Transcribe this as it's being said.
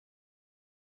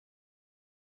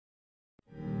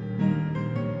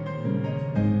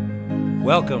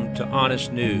Welcome to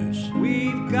Honest News.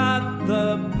 We've got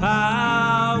the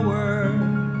power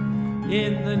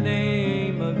in the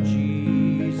name of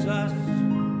Jesus.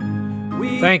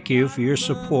 Thank you for your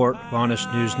support of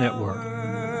Honest News Network.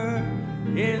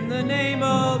 In the name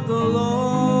of the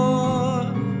Lord,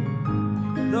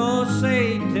 though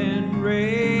Satan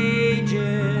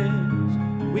rages,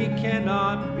 we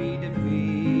cannot be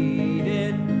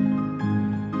defeated.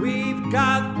 We've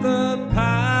got the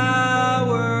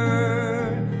power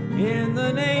in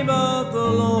the name of the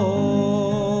Lord.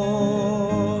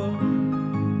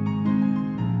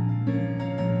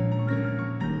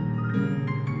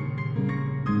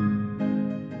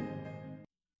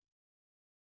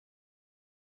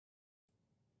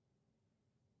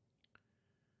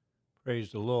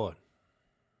 Praise the Lord.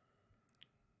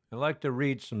 I'd like to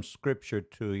read some scripture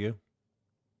to you.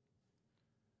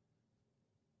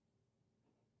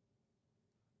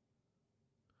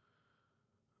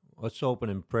 Let's open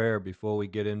in prayer before we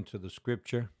get into the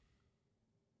scripture.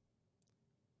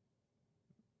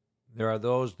 There are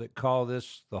those that call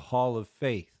this the Hall of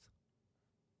Faith.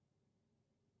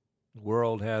 The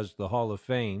world has the Hall of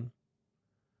Fame,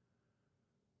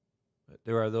 but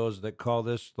there are those that call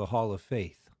this the Hall of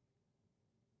Faith.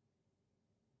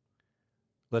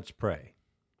 Let's pray.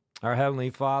 Our Heavenly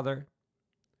Father,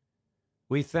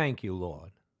 we thank you,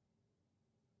 Lord,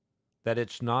 that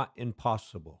it's not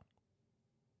impossible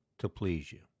to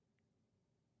please you.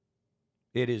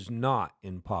 It is not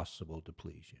impossible to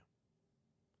please you.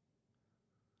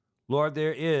 Lord,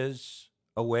 there is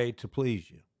a way to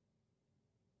please you.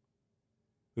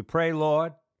 We pray,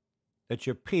 Lord, that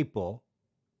your people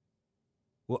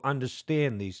will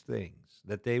understand these things,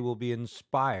 that they will be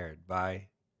inspired by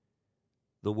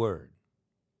the Word,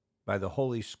 by the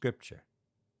Holy Scripture,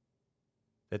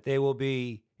 that they will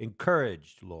be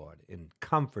encouraged, Lord, and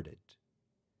comforted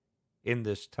in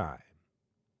this time.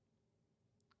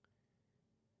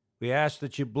 We ask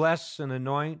that you bless and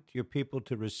anoint your people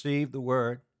to receive the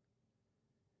Word,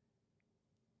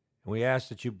 and we ask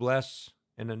that you bless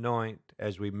and anoint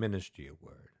as we minister your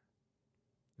Word.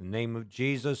 In the name of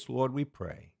Jesus, Lord, we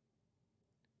pray.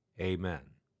 Amen.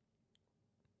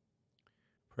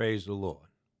 Praise the Lord.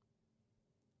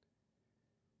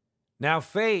 Now,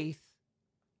 faith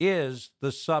is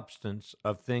the substance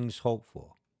of things hoped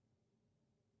for,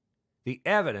 the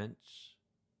evidence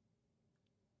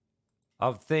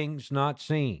of things not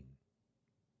seen.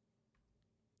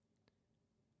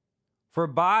 For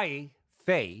by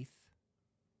faith,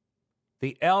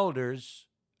 the elders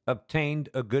obtained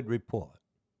a good report.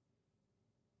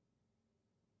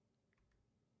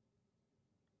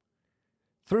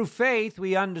 Through faith,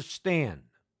 we understand.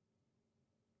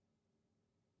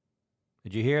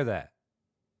 Did you hear that?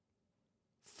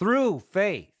 Through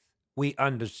faith, we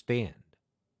understand.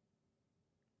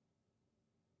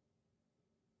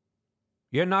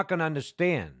 You're not going to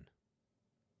understand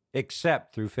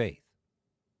except through faith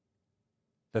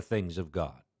the things of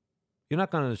God. You're not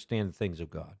going to understand the things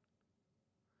of God.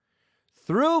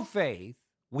 Through faith,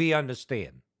 we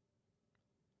understand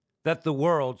that the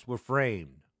worlds were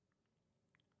framed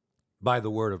by the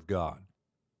Word of God,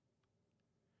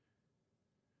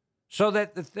 so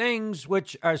that the things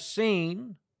which are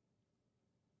seen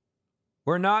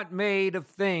were not made of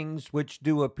things which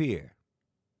do appear.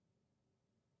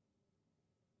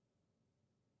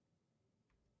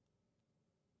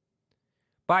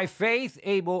 By faith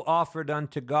Abel offered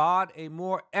unto God a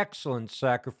more excellent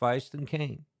sacrifice than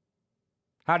Cain.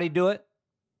 How did he do it?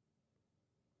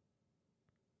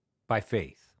 By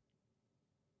faith.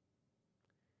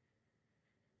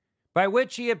 By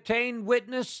which he obtained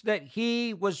witness that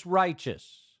he was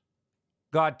righteous,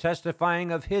 God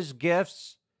testifying of his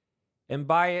gifts, and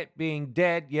by it being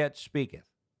dead yet speaketh.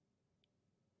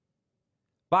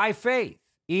 By faith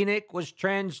Enoch was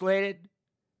translated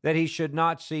that he should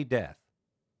not see death.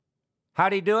 How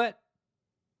did he do it?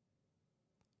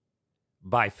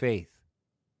 By faith.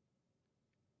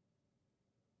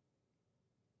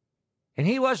 And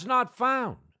he was not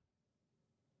found,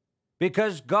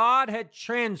 because God had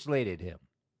translated him.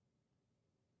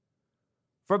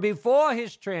 For before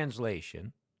his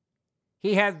translation,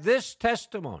 he had this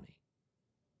testimony,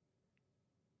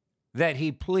 that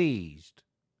he pleased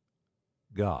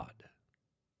God.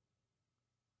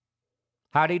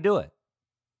 How did he do it?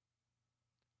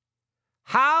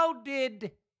 How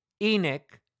did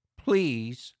Enoch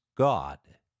please God?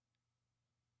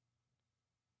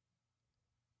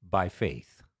 By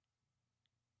faith.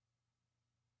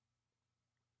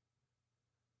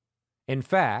 In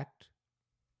fact,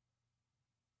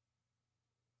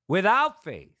 without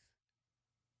faith,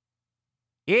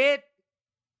 it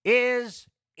is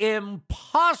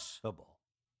impossible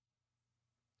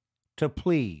to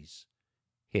please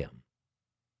him.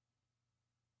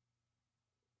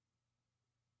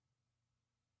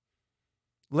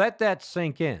 Let that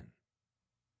sink in.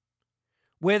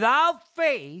 Without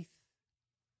faith,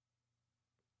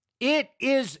 it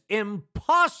is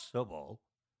impossible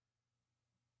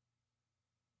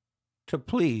to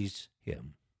please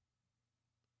him.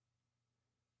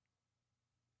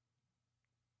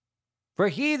 For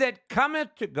he that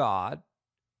cometh to God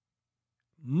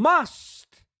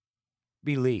must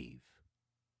believe.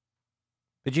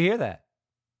 Did you hear that?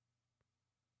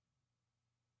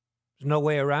 There's no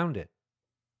way around it.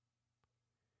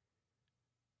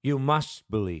 You must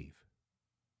believe.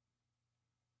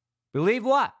 Believe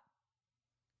what?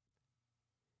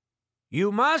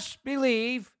 You must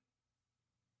believe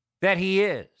that he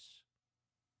is.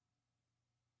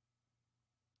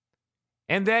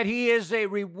 And that he is a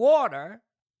rewarder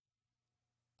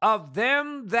of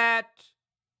them that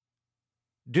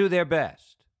do their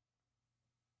best.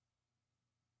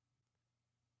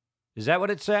 Is that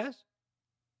what it says?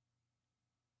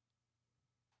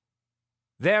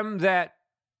 Them that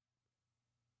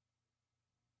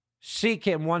seek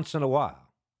him once in a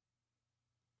while.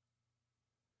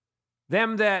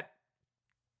 Them that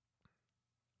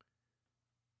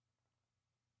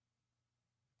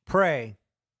pray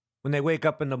when they wake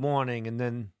up in the morning and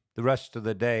then the rest of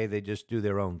the day they just do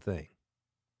their own thing.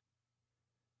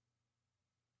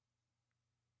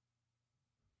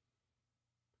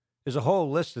 There's a whole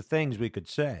list of things we could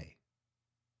say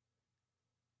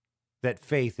that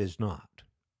faith is not.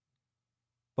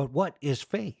 But what is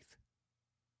faith?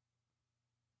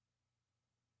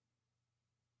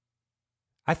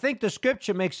 I think the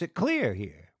scripture makes it clear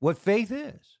here what faith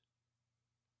is.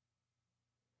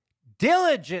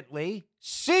 Diligently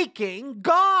seeking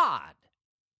God.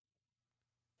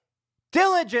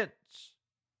 Diligence.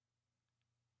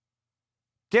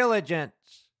 Diligence.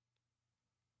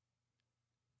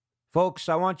 Folks,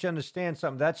 I want you to understand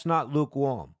something. That's not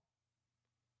lukewarm.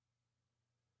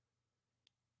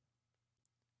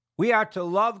 We are to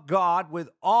love God with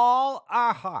all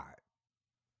our heart,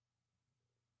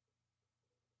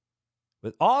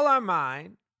 with all our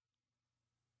mind,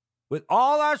 with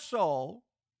all our soul,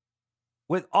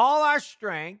 with all our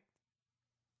strength,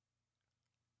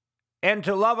 and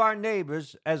to love our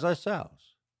neighbors as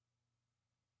ourselves.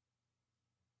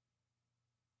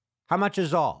 How much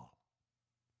is all?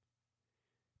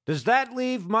 Does that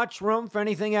leave much room for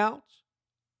anything else?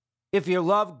 If you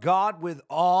love God with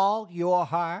all your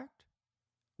heart,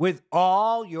 with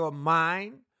all your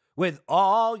mind, with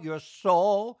all your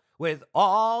soul, with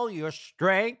all your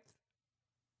strength.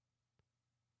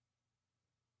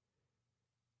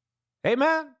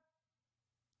 Amen.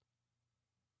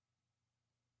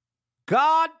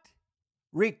 God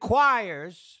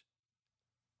requires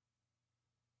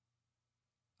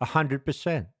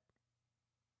 100%.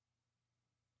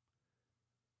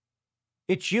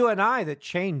 It's you and I that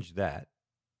change that.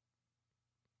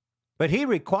 But he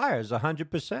requires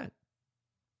 100%.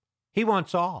 He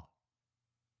wants all.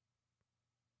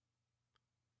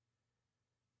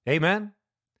 Amen.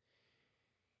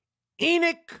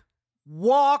 Enoch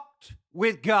walked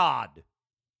with God.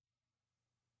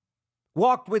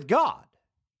 Walked with God.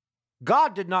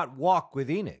 God did not walk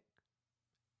with Enoch.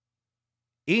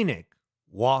 Enoch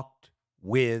walked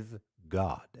with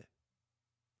God.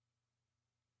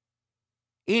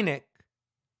 Enoch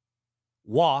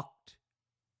walked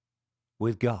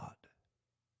with God.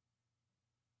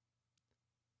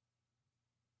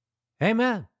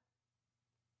 Amen.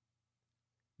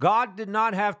 God did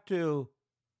not have to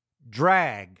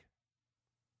drag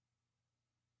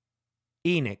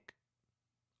Enoch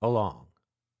along.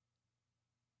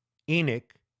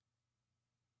 Enoch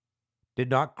did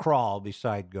not crawl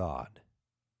beside God.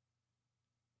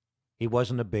 He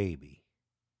wasn't a baby.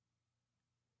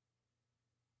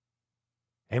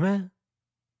 Amen.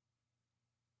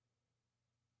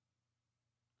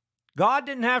 God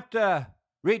didn't have to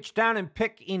reach down and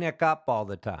pick Enoch up all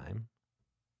the time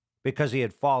because he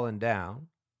had fallen down.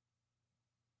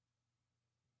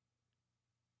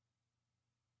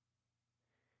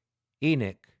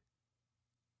 Enoch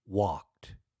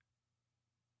walked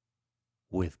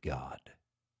with God.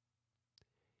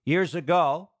 Years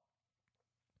ago,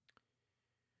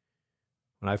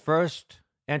 when I first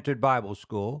entered Bible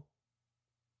school,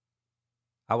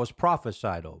 I was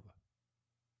prophesied over.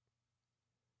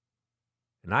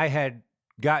 And I had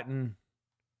gotten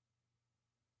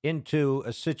into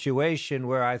a situation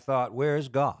where I thought, where is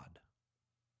God?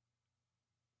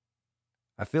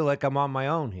 I feel like I'm on my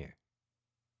own here.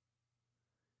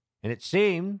 And it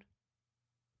seemed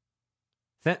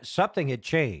that something had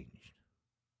changed.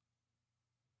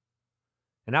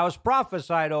 And I was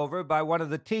prophesied over by one of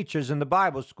the teachers in the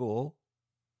Bible school.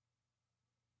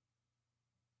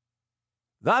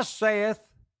 Thus saith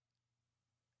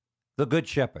the Good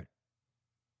Shepherd.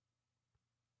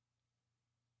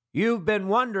 You've been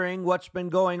wondering what's been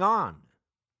going on.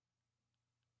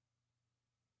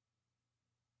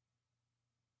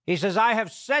 He says, I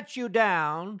have set you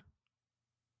down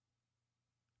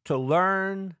to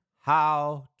learn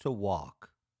how to walk.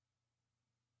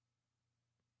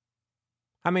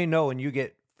 How many know when you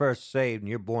get first saved and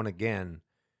you're born again,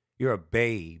 you're a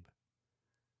babe,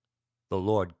 the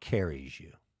Lord carries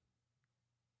you?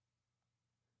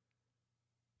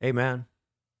 Amen.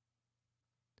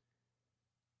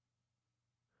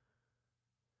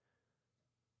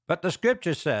 But the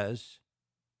scripture says,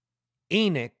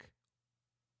 Enoch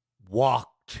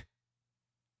walked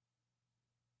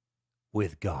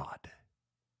with God.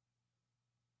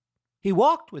 He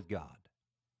walked with God.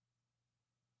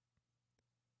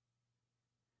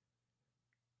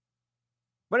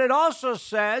 But it also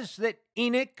says that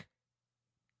Enoch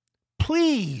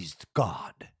pleased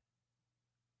God.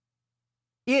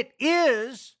 It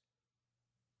is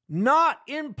not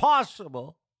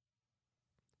impossible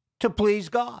to please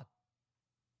God.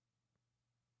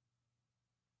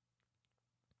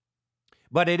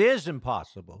 But it is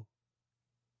impossible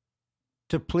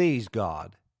to please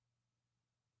God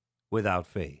without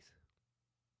faith.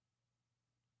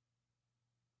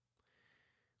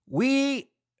 We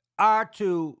are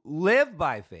to live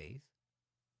by faith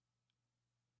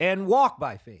and walk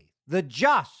by faith. The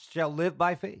just shall live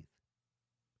by faith.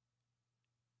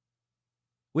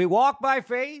 We walk by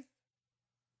faith.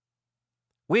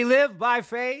 We live by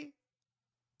faith.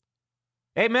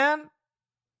 Amen?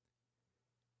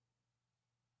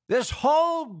 This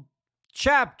whole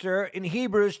chapter in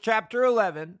Hebrews chapter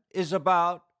 11 is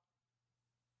about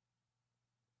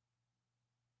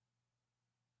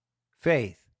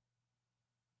faith.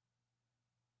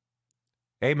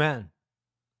 Amen.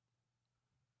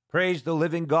 Praise the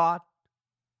living God.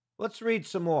 Let's read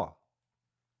some more.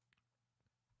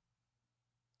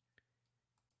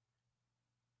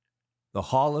 The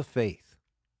Hall of Faith.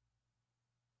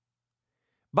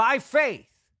 By faith,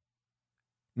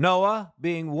 Noah,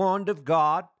 being warned of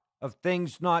God of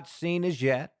things not seen as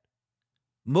yet,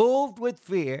 moved with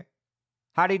fear.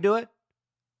 How did he do it?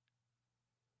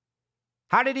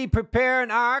 How did he prepare an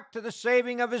ark to the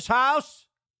saving of his house?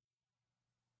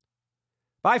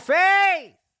 By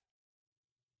faith,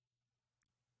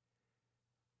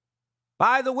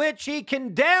 by the which he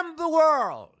condemned the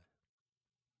world.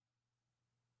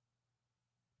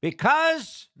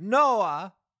 Because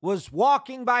Noah was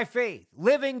walking by faith,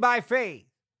 living by faith,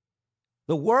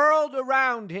 the world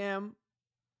around him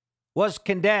was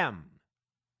condemned.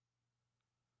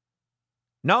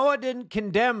 Noah didn't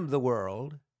condemn the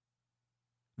world.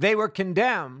 They were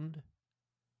condemned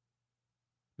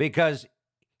because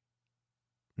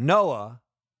Noah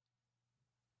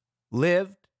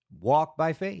lived, walked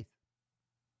by faith.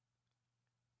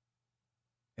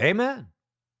 Amen.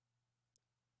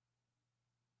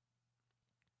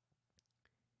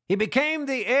 He became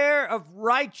the heir of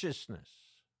righteousness,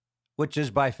 which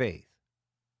is by faith.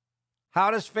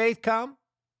 How does faith come?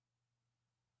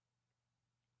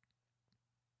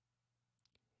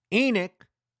 Enoch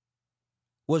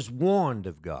was warned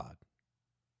of God.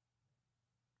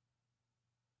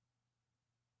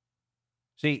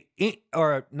 See,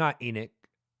 or not Enoch,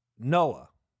 Noah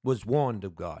was warned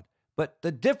of God. But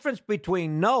the difference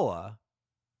between Noah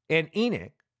and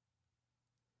Enoch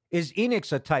is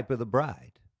Enoch's a type of the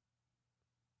bride,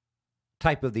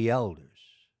 type of the elders,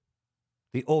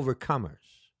 the overcomers.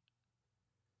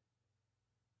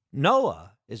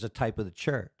 Noah is a type of the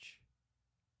church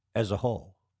as a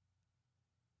whole.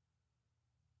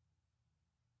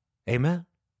 Amen.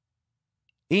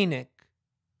 Enoch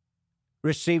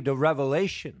received a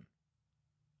revelation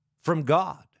from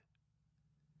God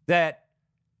that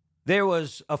there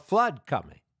was a flood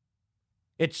coming.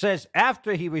 It says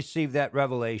after he received that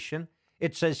revelation,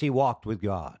 it says he walked with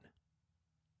God.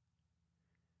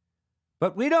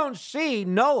 But we don't see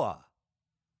Noah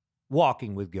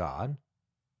walking with God.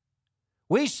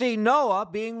 We see Noah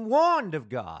being warned of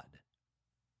God.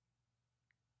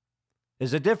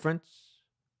 There's a difference.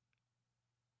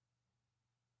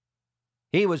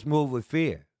 He was moved with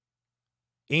fear.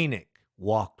 Enoch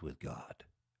walked with God.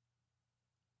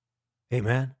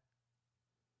 Amen.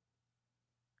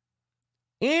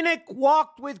 Enoch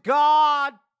walked with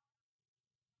God.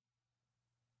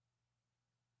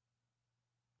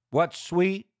 What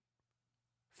sweet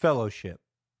fellowship.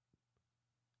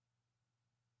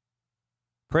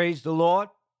 Praise the Lord.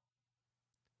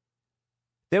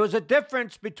 There was a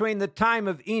difference between the time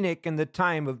of Enoch and the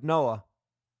time of Noah.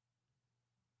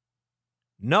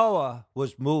 Noah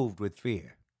was moved with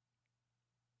fear.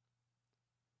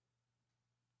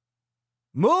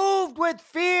 Moved with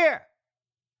fear.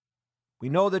 We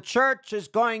know the church is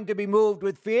going to be moved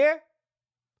with fear.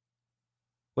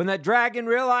 When that dragon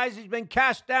realizes he's been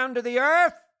cast down to the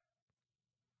earth,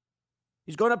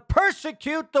 he's going to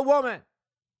persecute the woman,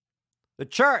 the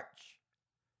church.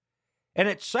 And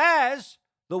it says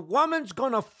the woman's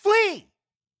going to flee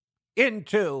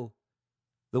into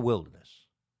the wilderness.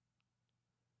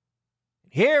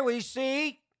 Here we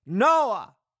see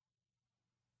Noah,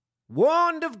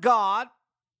 warned of God.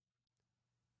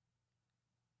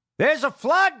 There's a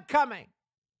flood coming.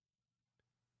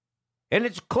 And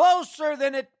it's closer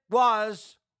than it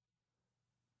was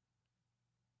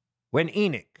when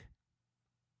Enoch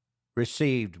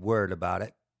received word about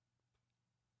it.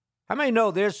 How many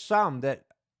know there's some that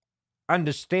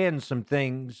understand some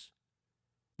things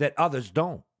that others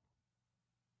don't?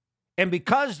 And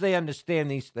because they understand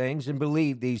these things and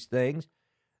believe these things,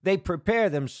 they prepare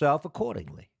themselves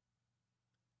accordingly.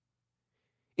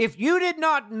 If you did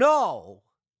not know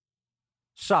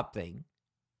something,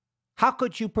 how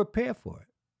could you prepare for it?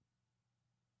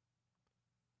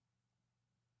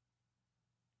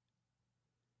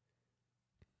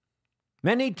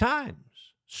 Many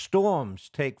times, storms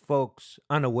take folks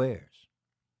unawares.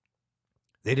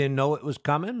 They didn't know it was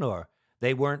coming, or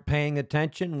they weren't paying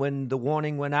attention when the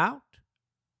warning went out.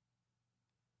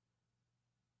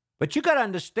 But you got to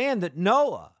understand that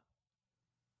Noah,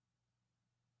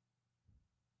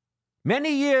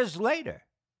 many years later,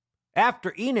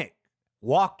 after Enoch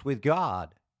walked with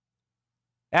God,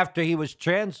 after he was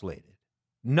translated,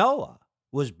 Noah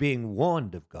was being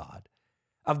warned of God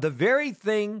of the very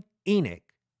thing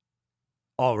Enoch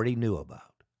already knew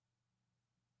about.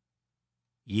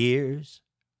 Years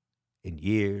and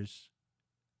years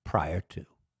prior to.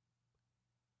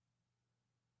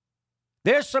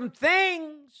 There's some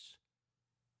things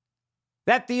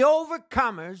that the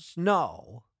overcomers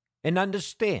know and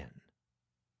understand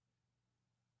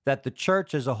that the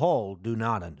church as a whole do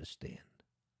not understand.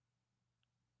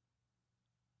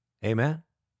 Amen?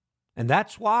 And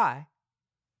that's why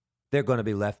they're going to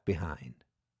be left behind.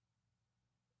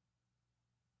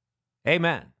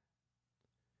 Amen.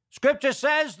 Scripture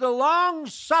says the long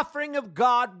suffering of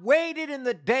God waited in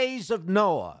the days of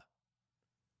Noah.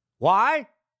 Why?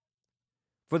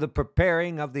 For the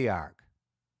preparing of the ark.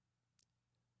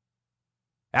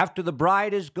 After the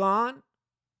bride is gone,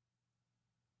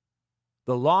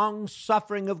 the long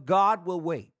suffering of God will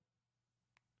wait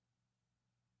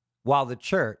while the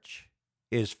church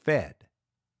is fed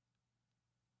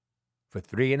for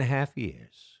 3.5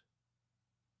 years.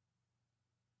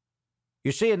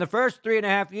 You see, in the first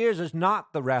 3.5 years is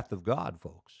not the wrath of God,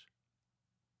 folks.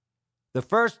 The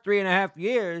first 3.5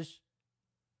 years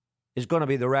is going to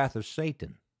be the wrath of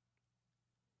Satan.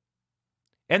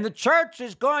 And the church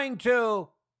is going to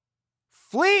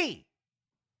flee.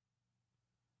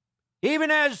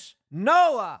 Even as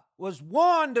Noah was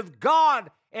warned of God,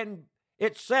 and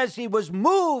it says he was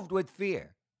moved with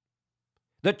fear.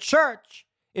 The church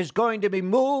is going to be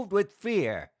moved with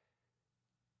fear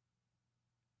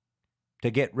to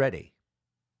get ready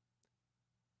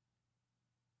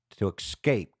to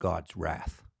escape God's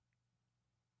wrath.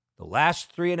 The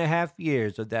last 3.5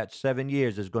 years of that 7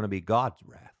 years is going to be God's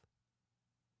wrath.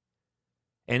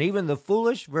 And even the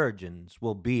foolish virgins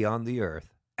will be on the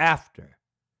earth after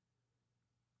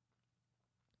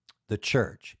the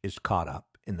church is caught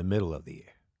up in the middle of the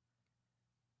year.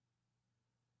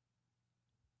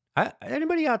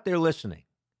 Anybody out there listening?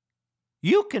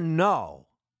 You can know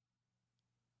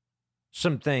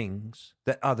some things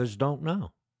that others don't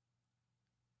know.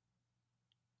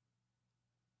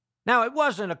 Now, it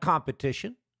wasn't a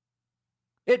competition.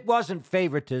 It wasn't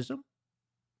favoritism.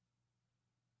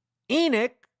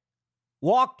 Enoch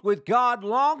walked with God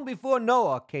long before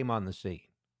Noah came on the scene.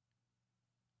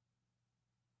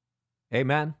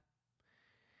 Amen.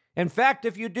 In fact,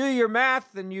 if you do your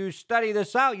math and you study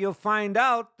this out, you'll find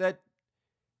out that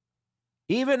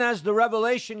even as the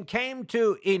revelation came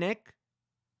to Enoch,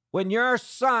 when your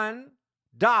son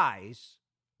dies,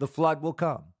 the flood will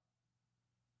come.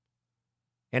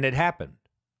 And it happened.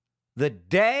 The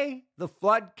day the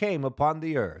flood came upon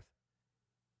the earth,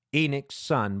 Enoch's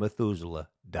son Methuselah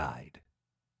died.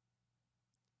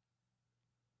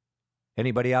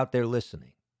 Anybody out there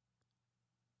listening?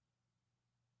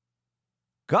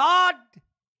 God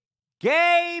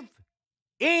gave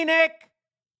Enoch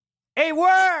a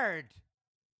word.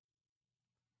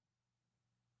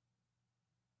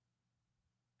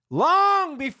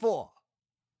 Long before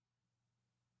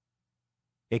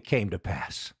it came to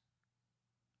pass.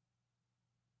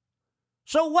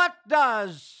 So what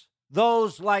does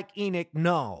those like Enoch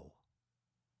know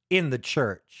in the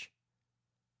church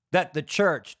that the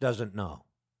church doesn't know?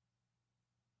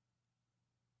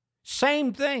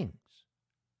 Same things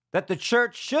that the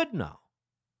church should know.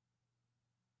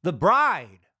 The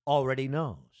bride already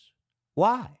knows.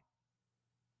 Why?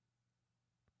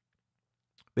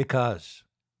 Because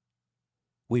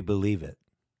we believe it.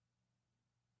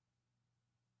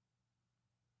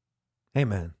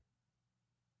 Amen.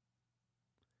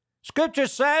 Scripture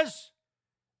says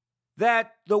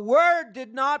that the word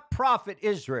did not profit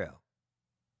Israel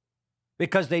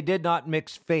because they did not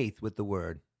mix faith with the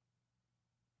word.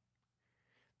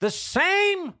 The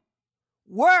same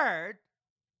word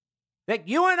that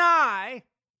you and I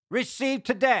receive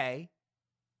today,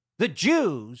 the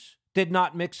Jews did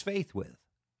not mix faith with.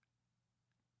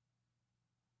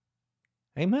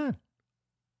 Amen.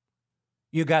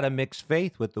 You got to mix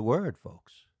faith with the word,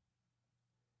 folks.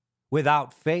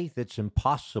 Without faith, it's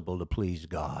impossible to please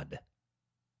God.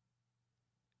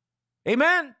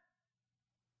 Amen.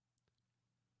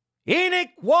 Enoch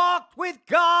walked with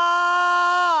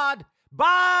God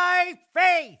by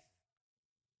faith.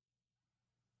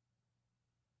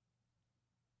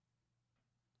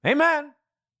 Amen.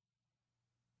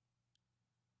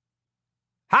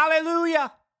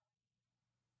 Hallelujah.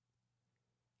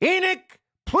 Enoch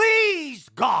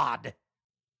pleased God.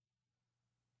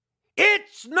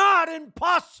 It's not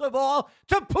impossible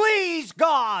to please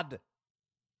God.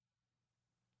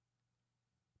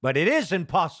 But it is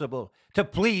impossible to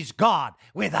please God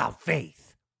without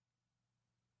faith.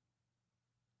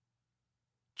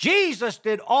 Jesus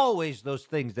did always those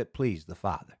things that pleased the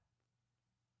Father.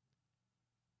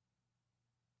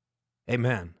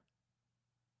 Amen.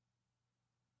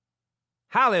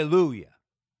 Hallelujah.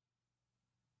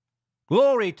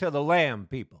 Glory to the Lamb,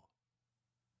 people.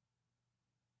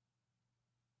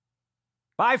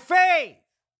 By faith,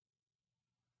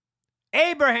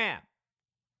 Abraham,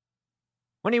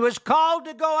 when he was called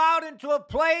to go out into a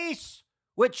place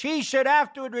which he should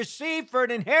afterward receive for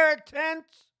an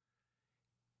inheritance,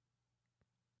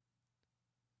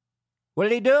 what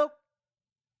did he do?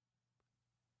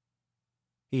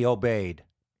 He obeyed.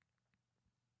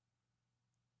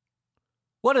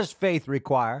 What does faith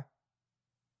require?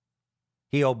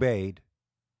 He obeyed.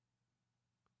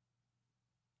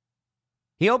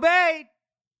 He obeyed.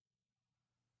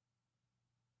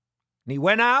 And he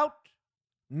went out,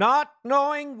 not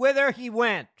knowing whither he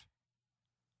went.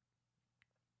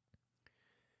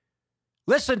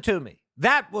 Listen to me.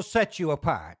 That will set you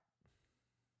apart.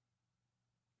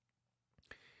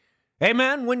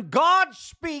 Amen. When God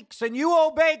speaks and you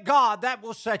obey God, that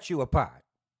will set you apart.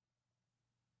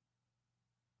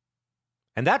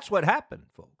 And that's what happened,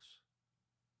 folks.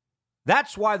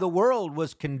 That's why the world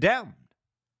was condemned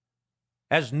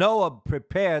as Noah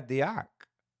prepared the ark.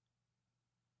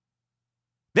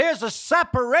 There's a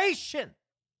separation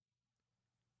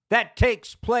that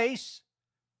takes place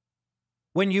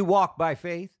when you walk by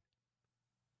faith.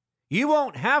 You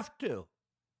won't have to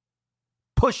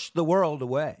push the world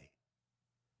away.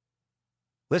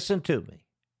 Listen to me.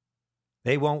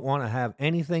 They won't want to have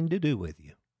anything to do with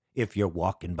you if you're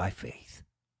walking by faith.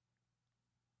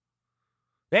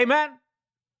 Amen.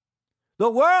 The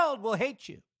world will hate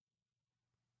you.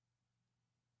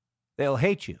 They'll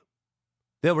hate you.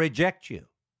 They'll reject you.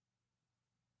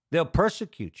 They'll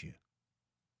persecute you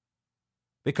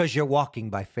because you're walking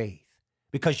by faith,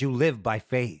 because you live by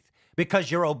faith, because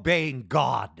you're obeying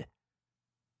God.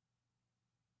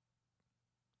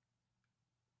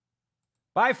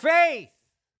 By faith,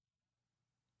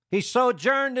 he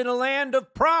sojourned in a land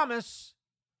of promise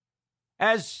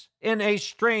as in a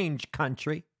strange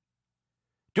country,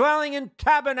 dwelling in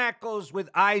tabernacles with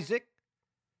Isaac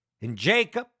and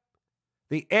Jacob,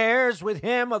 the heirs with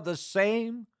him of the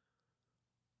same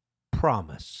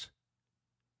promise.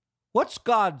 What's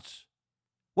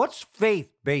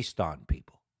faith based on,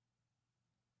 people?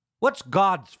 What's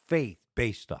God's faith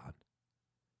based on?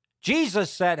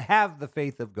 Jesus said, have the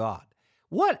faith of God.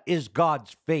 What is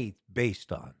God's faith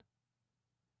based on?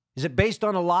 Is it based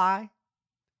on a lie?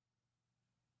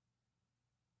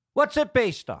 What's it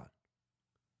based on?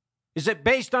 Is it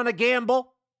based on a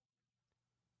gamble?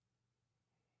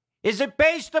 Is it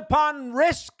based upon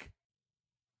risk?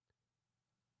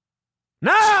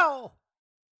 No!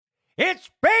 It's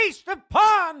based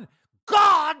upon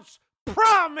God's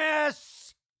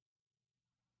promise.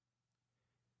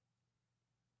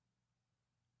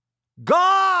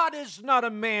 God is not a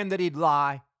man that he'd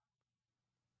lie.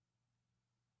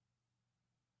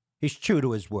 He's true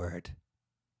to his word.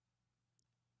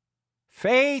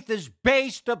 Faith is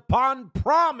based upon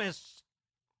promise.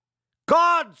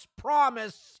 God's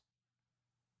promise.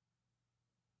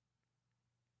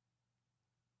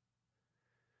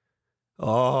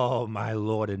 Oh, my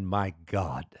Lord and my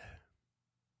God.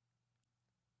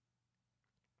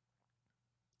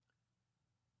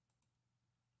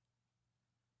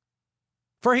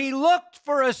 For he looked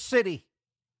for a city.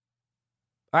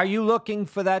 Are you looking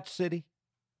for that city?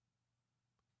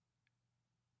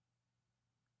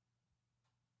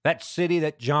 That city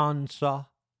that John saw,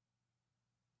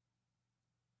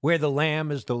 where the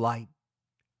Lamb is the light.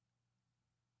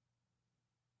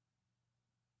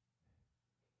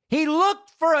 He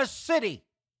looked for a city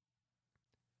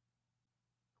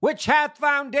which hath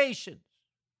foundations,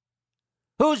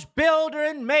 whose builder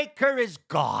and maker is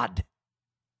God.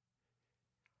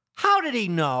 How did he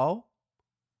know?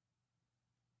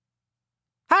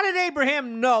 How did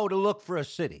Abraham know to look for a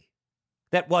city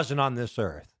that wasn't on this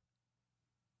earth?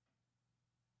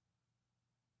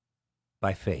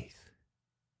 By faith.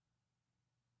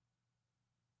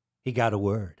 He got a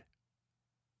word.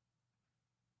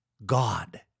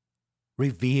 God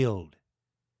revealed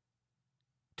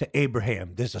to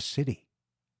Abraham, there's a city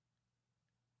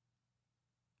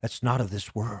that's not of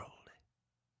this world.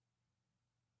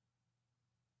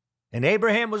 And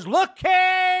Abraham was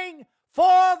looking for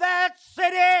that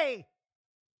city.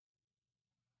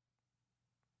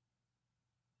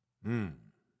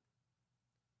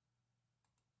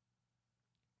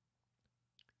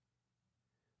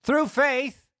 Through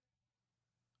faith,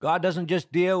 God doesn't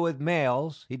just deal with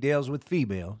males, he deals with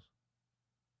females.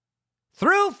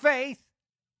 Through faith,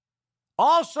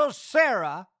 also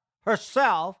Sarah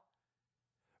herself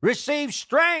received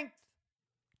strength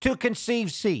to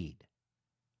conceive seed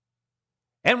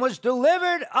and was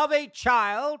delivered of a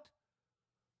child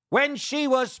when she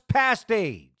was past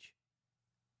age.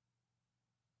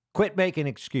 Quit making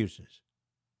excuses.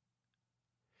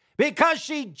 Because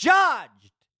she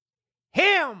judged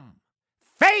him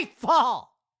faithful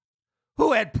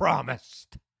who had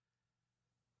promised.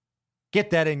 Get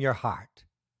that in your heart.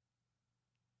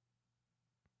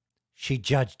 She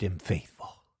judged him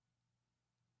faithful.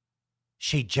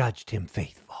 She judged him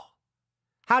faithful.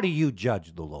 How do you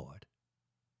judge the Lord?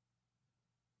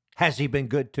 Has he been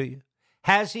good to you?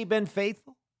 Has he been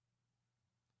faithful?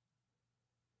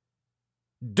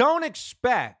 Don't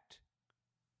expect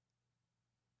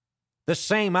the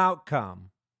same outcome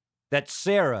that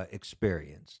Sarah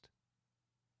experienced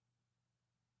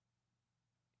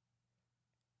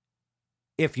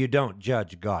if you don't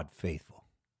judge God faithful.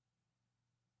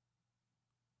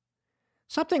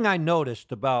 Something I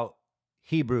noticed about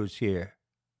Hebrews here,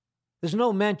 there's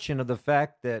no mention of the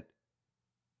fact that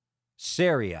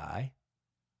Sarai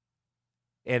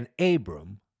and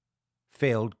Abram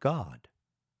failed God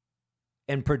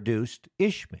and produced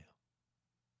Ishmael.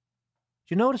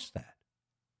 Did you notice that?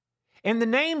 And the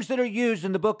names that are used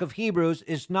in the book of Hebrews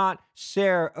is not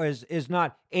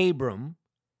Abram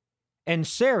and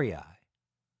Sarai.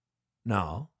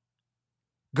 No.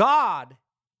 God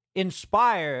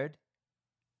inspired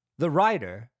the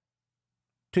writer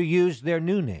to use their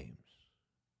new names.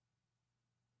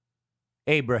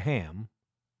 Abraham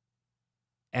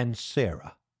and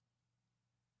Sarah.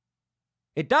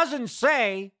 It doesn't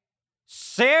say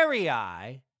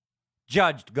Sarai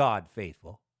judged God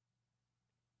faithful.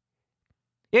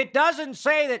 It doesn't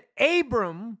say that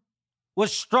Abram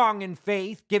was strong in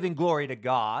faith, giving glory to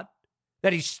God,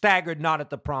 that he staggered not at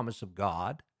the promise of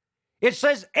God. It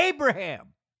says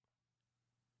Abraham.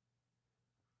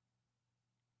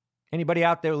 Anybody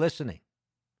out there listening?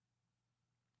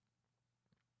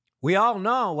 We all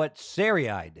know what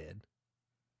Sarai did,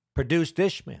 produced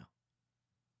Ishmael.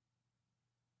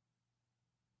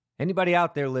 Anybody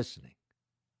out there listening?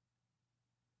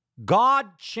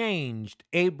 God changed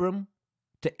Abram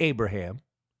to Abraham.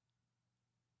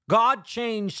 God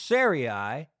changed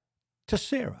Sarai to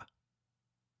Sarah.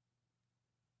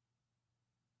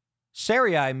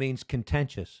 Sarai means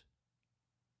contentious.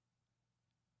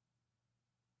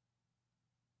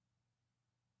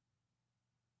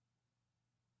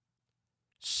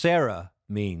 Sarah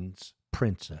means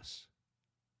princess.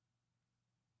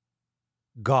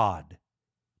 God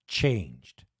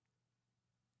changed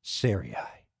Sarai.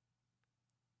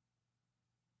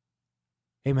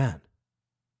 Amen.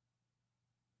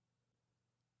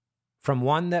 From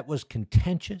one that was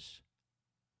contentious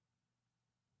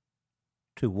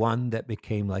to one that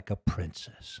became like a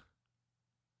princess.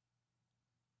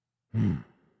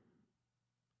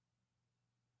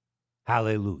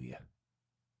 Hallelujah.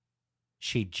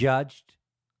 She judged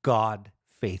God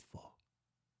faithful.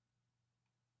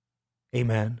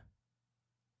 Amen.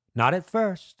 Not at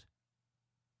first.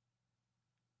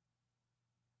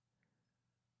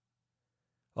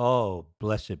 Oh,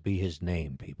 blessed be his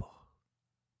name, people.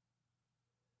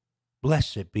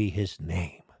 Blessed be his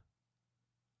name.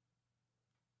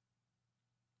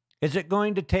 Is it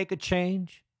going to take a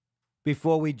change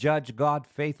before we judge God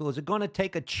faithful? Is it going to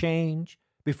take a change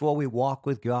before we walk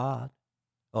with God?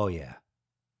 Oh, yeah.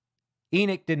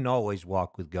 Enoch didn't always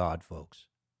walk with God, folks.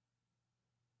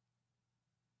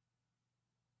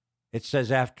 It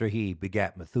says after he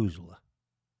begat Methuselah,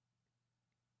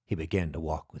 he began to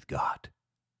walk with God.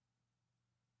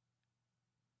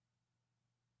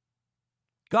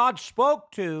 God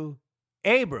spoke to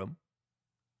Abram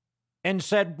and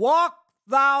said, walk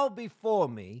thou before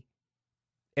me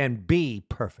and be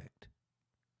perfect.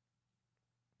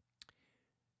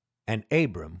 And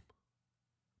Abram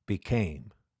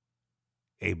became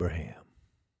Abraham.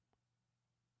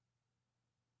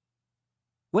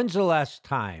 When's the last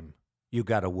time you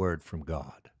got a word from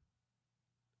God?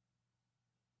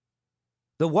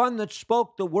 The one that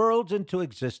spoke the worlds into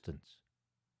existence.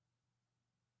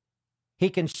 He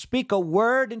can speak a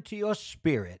word into your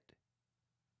spirit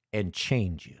and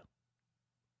change you.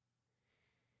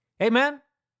 Amen?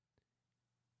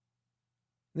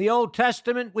 In the Old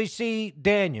Testament, we see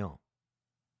Daniel.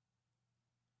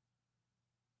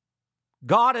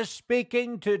 God is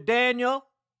speaking to Daniel,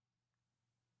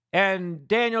 and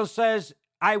Daniel says,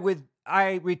 I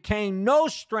retain no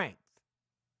strength.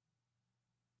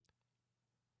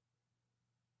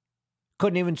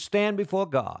 Couldn't even stand before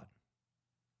God.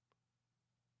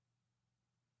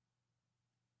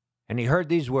 And he heard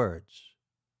these words,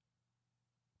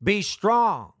 be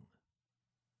strong.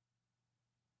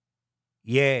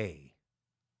 Yea,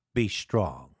 be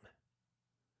strong.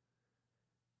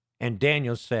 And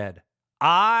Daniel said,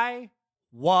 I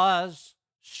was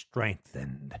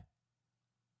strengthened.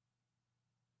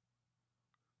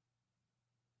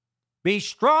 Be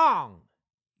strong.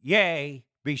 Yea,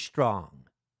 be strong.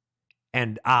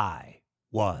 And I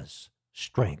was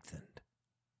strengthened.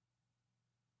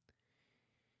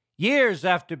 Years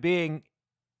after being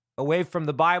away from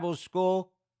the Bible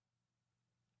school,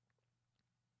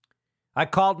 I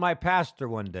called my pastor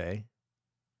one day,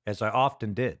 as I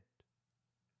often did,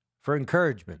 for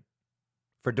encouragement,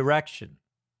 for direction.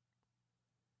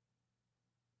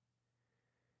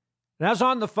 And I was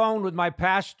on the phone with my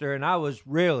pastor, and I was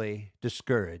really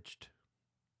discouraged.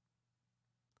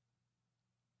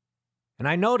 And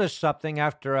I noticed something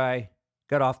after I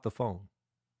got off the phone.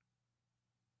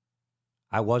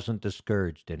 I wasn't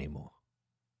discouraged anymore.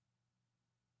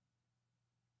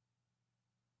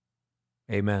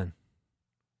 Amen.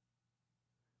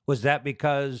 Was that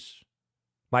because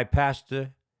my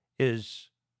pastor is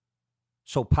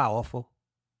so powerful?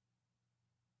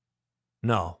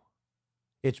 No.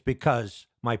 It's because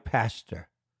my pastor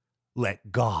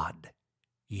let God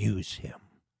use him.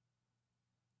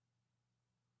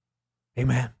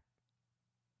 Amen.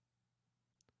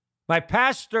 My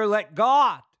pastor let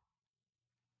God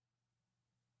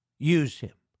use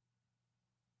him.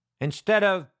 Instead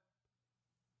of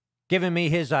giving me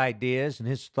his ideas and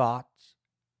his thoughts.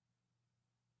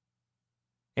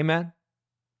 Amen.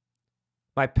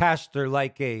 My pastor,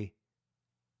 like a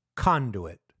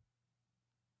conduit,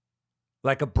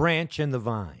 like a branch in the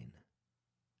vine,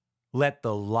 let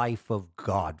the life of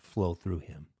God flow through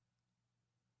him.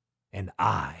 And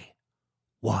I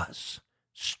was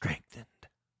strengthened.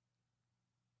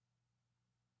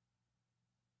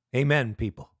 Amen,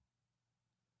 people.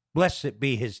 Blessed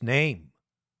be his name.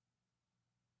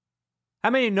 How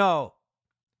many know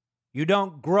you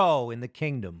don't grow in the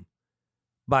kingdom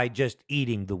by just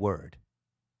eating the word?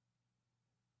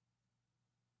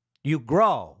 You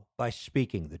grow by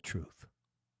speaking the truth.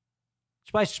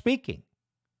 It's by speaking,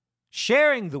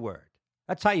 sharing the word.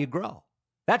 That's how you grow.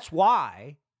 That's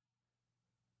why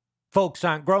folks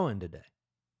aren't growing today.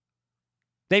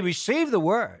 They receive the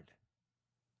word,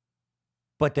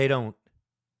 but they don't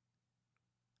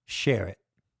share it.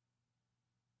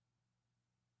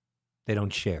 They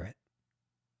don't share it.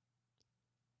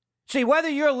 See, whether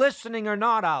you're listening or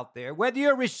not out there, whether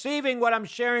you're receiving what I'm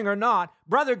sharing or not,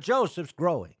 Brother Joseph's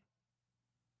growing.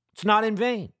 It's not in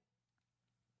vain.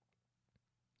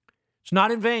 It's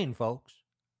not in vain, folks.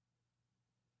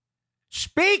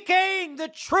 Speaking the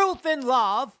truth in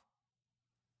love,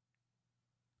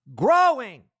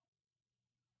 growing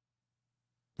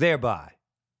thereby.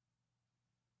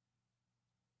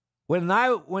 When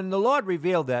the Lord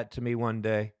revealed that to me one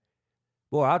day,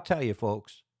 boy, I'll tell you,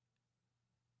 folks,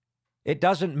 it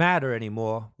doesn't matter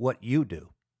anymore what you do.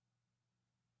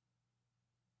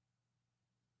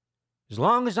 As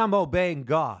long as I'm obeying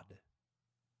God,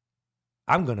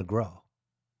 I'm going to grow.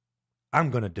 I'm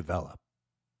going to develop.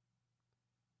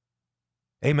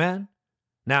 Amen?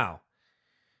 Now,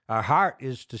 our heart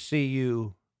is to see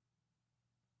you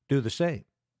do the same.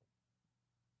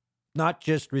 Not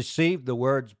just receive the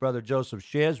words Brother Joseph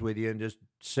shares with you and just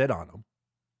sit on them.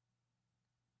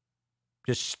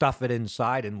 Just stuff it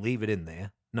inside and leave it in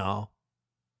there. No.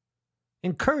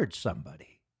 Encourage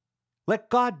somebody. Let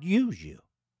God use you.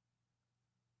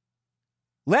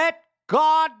 Let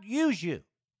God use you.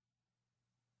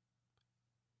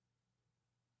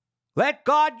 Let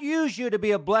God use you to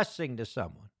be a blessing to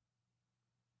someone.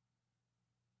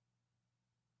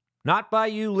 Not by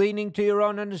you leaning to your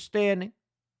own understanding.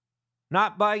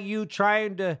 Not by you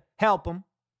trying to help them.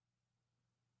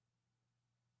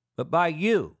 But by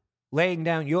you laying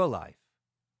down your life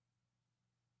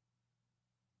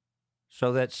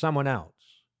so that someone else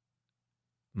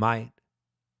might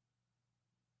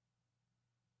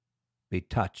be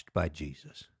touched by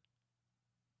Jesus.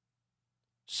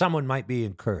 Someone might be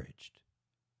encouraged.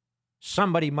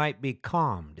 Somebody might be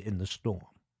calmed in the storm.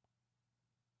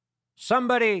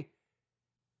 Somebody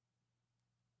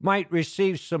might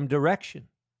receive some direction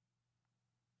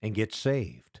and get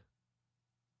saved.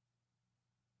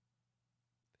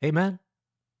 Amen?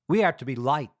 We are to be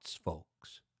lights,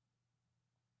 folks.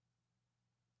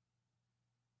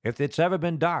 If it's ever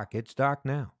been dark, it's dark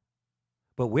now.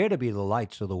 But we're to be the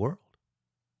lights of the world.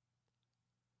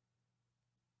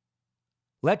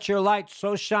 Let your light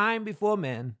so shine before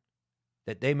men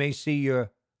that they may see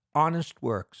your honest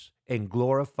works and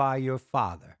glorify your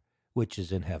Father which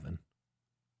is in heaven.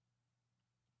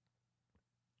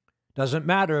 Doesn't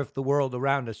matter if the world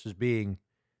around us is being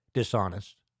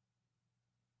dishonest.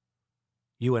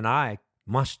 You and I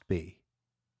must be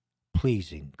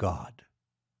pleasing God.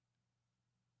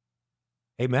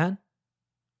 Amen?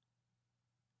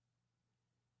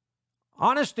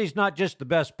 Honesty is not just the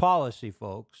best policy,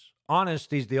 folks.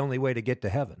 Honesty is the only way to get to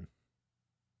heaven.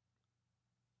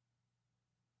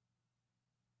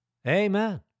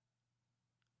 Amen.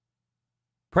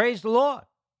 Praise the Lord.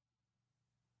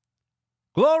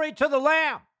 Glory to the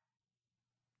Lamb.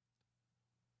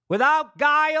 Without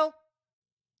guile,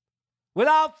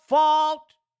 without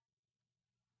fault,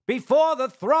 before the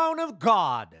throne of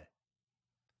God.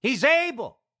 He's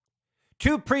able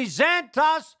to present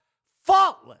us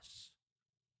faultless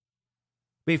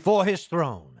before his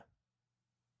throne.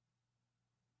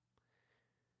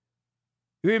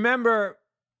 You remember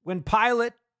when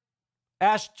Pilate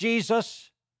asked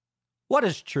Jesus, "What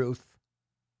is truth?"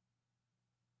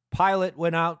 Pilate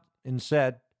went out and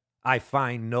said, "I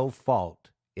find no fault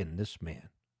in this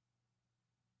man.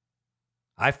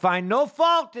 I find no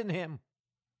fault in him."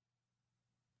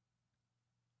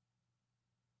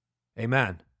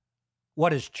 Amen.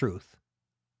 What is truth?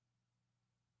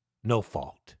 No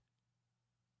fault.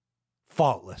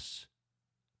 Faultless.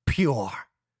 Pure.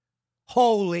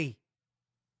 Holy.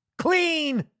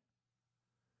 Clean.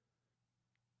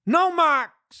 No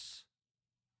marks.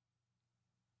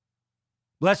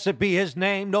 Blessed be his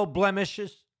name. No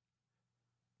blemishes.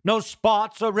 No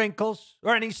spots or wrinkles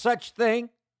or any such thing.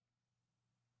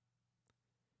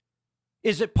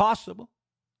 Is it possible?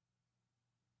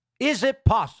 Is it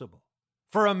possible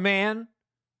for a man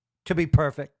to be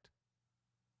perfect?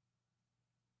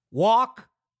 Walk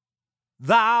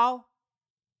thou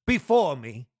before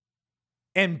me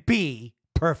and be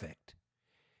perfect.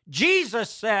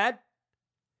 Jesus said,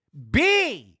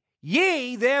 "Be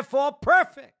ye therefore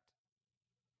perfect,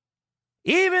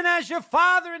 even as your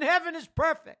Father in heaven is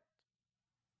perfect."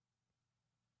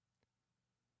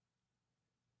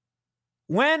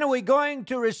 When are we going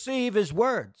to receive his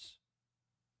words?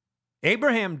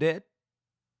 Abraham did,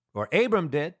 or Abram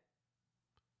did,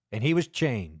 and he was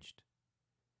changed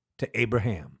to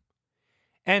Abraham.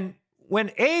 And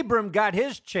when Abram got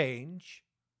his change,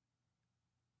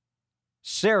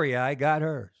 Sarai got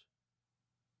hers.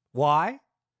 Why?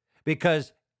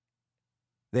 Because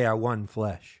they are one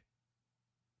flesh.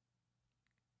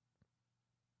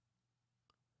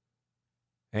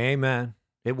 Amen.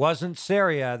 It wasn't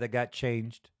Sarai that got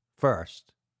changed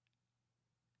first.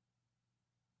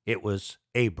 It was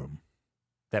Abram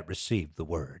that received the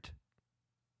word.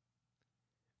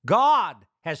 God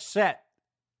has set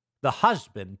the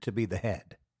husband to be the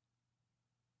head.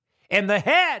 And the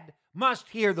head must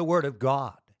hear the word of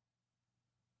God.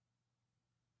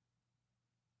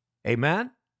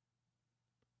 Amen?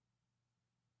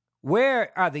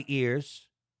 Where are the ears?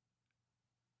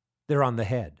 They're on the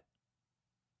head.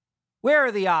 Where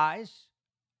are the eyes?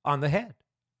 On the head.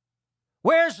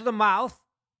 Where's the mouth?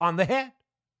 On the head.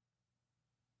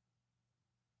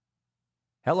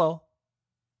 Hello.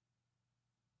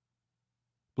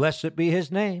 Blessed be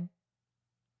his name.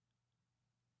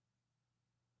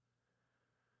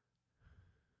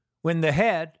 When the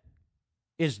head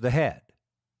is the head,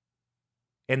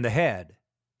 and the head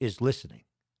is listening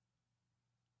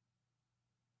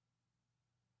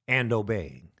and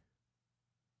obeying.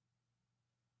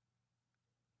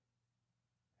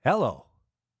 Hello,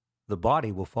 the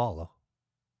body will follow.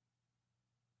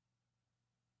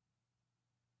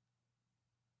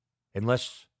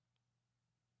 Unless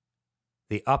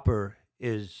the upper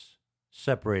is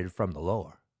separated from the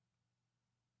lower.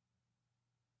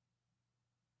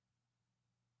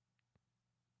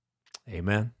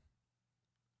 Amen.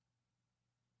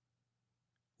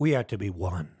 We are to be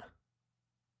one.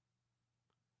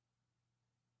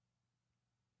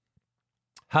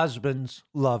 Husbands,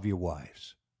 love your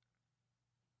wives.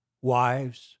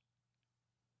 Wives,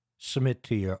 submit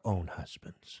to your own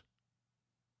husbands.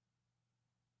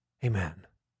 Amen.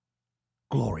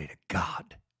 Glory to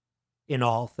God in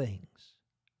all things.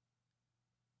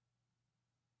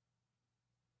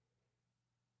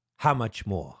 How much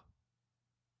more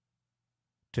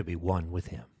to be one with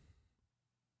him?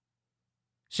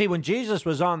 See, when Jesus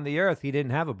was on the earth, he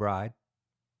didn't have a bride.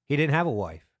 He didn't have a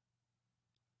wife.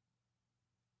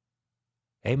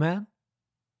 Amen?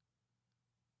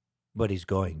 But he's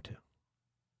going to.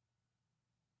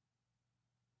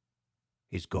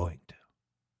 He's going to.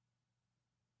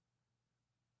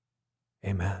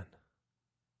 Amen.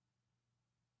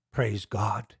 Praise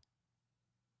God.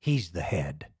 He's the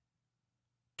head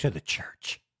to the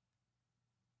church.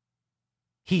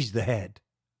 He's the head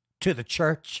to the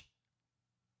church.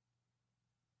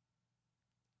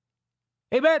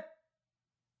 Amen.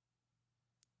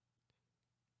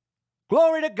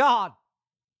 Glory to God.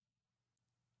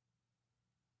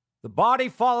 The body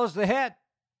follows the head.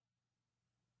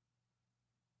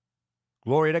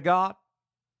 Glory to God.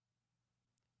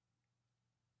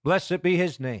 Blessed be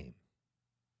his name.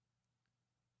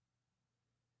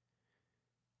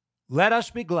 Let us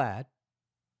be glad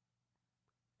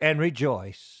and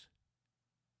rejoice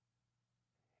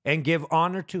and give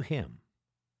honor to him.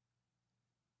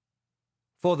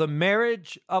 For the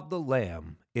marriage of the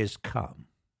Lamb is come,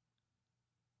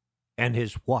 and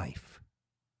his wife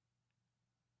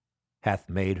hath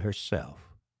made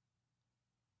herself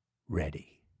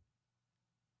ready.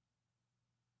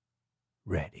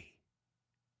 Ready.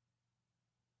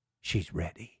 She's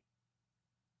ready.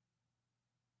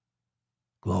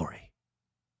 Glory.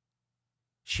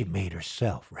 She made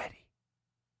herself ready.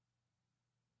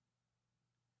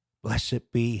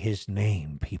 Blessed be his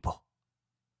name, people.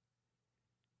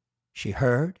 She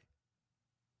heard.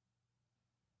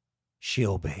 She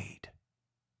obeyed.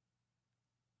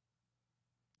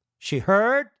 She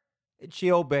heard and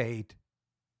she obeyed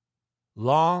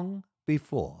long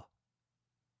before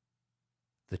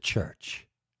the church.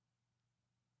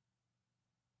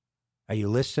 Are you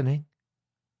listening?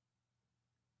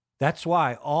 That's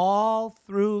why all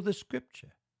through the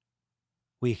scripture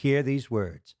we hear these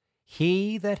words.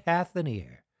 He that hath an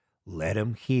ear, let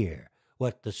him hear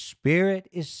what the Spirit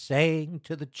is saying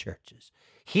to the churches.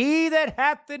 He that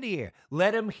hath an ear,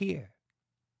 let him hear.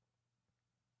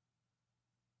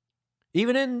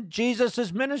 Even in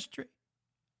Jesus' ministry,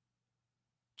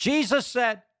 Jesus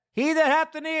said, he that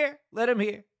hath an ear, let him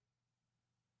hear.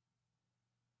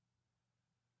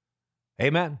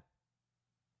 Amen.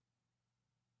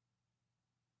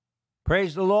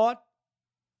 Praise the Lord.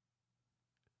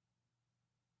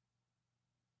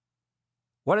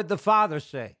 What did the Father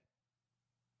say?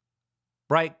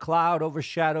 Bright cloud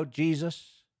overshadowed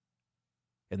Jesus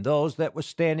and those that were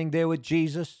standing there with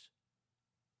Jesus.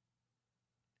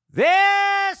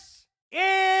 This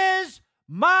is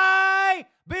my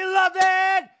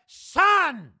beloved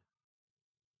Son.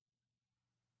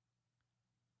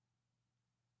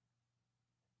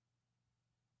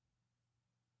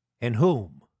 In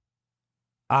whom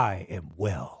I am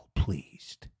well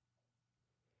pleased.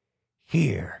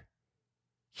 Hear,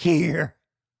 hear,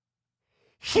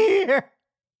 hear.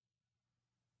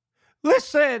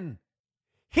 Listen,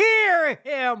 hear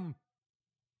him.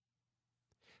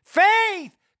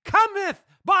 Faith cometh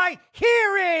by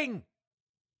hearing,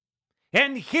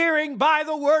 and hearing by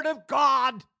the word of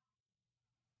God.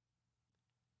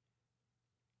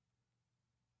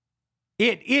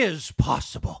 It is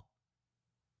possible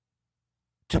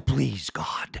to please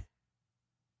God.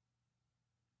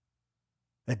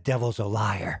 The devil's a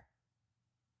liar.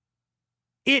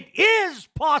 It is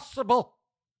possible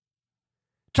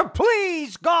to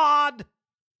please God.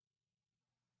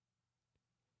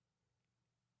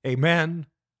 Amen.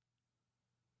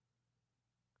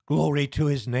 Glory to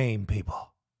his name,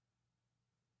 people.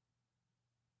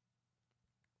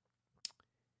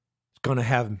 He's going to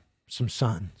have some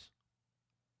sons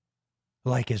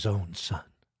like his own son.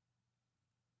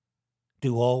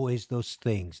 do always those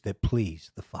things that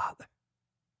please the Father.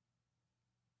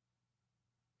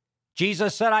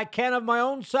 Jesus said, I can of my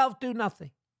own self do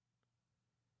nothing.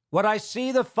 What I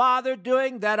see the Father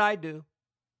doing, that I do.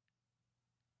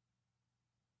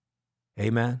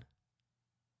 Amen.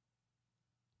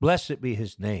 Blessed be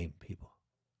his name, people.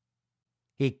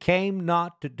 He came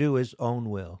not to do his own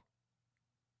will,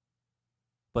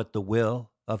 but the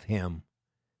will of him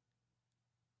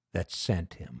that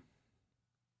sent him.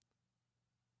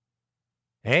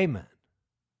 Amen.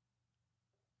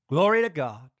 Glory to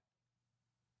God.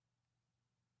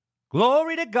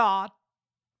 Glory to God.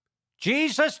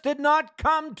 Jesus did not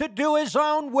come to do his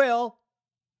own will.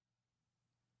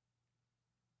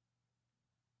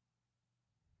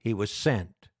 He was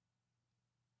sent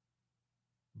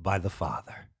by the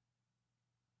Father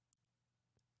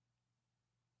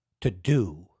to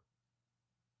do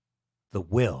the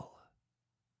will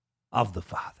of the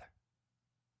Father,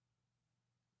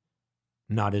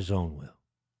 not his own will.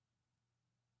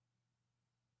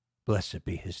 Blessed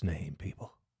be his name,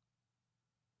 people.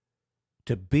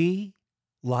 To be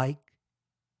like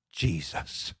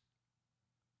Jesus.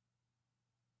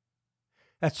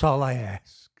 That's all I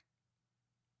ask,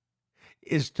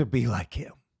 is to be like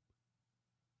him.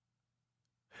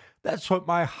 That's what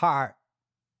my heart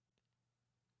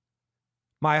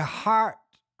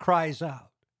cries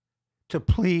out, to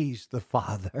please the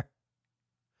Father.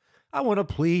 I want to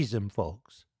please him,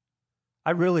 folks.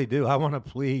 I really do. I want to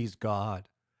please God.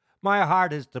 My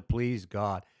heart is to please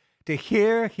God, to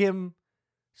hear him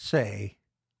say,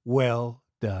 well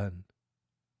done.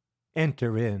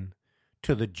 Enter in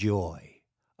to the joy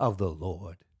of the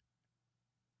Lord.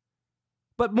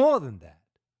 But more than that,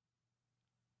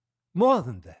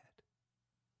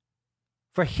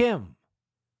 for him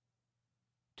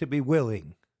to be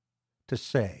willing to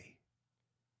say,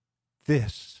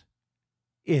 this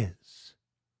is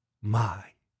my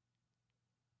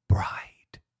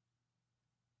bride,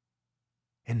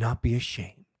 and not be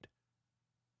ashamed.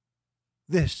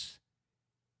 This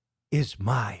is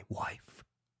my wife,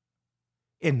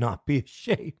 and not be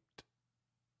ashamed.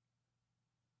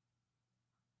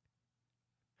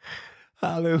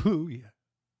 Hallelujah.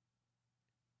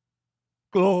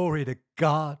 Glory to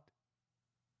God.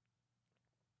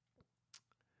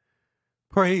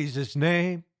 Praise his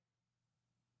name.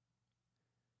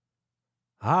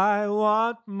 I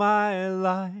want my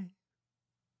life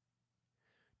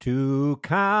to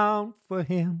count for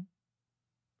him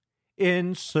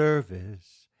in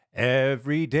service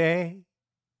every day,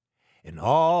 in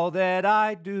all that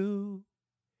I do,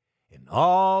 in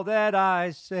all that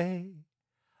I say.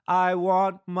 I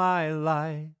want my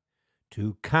life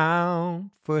to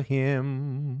count for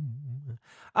him.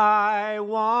 I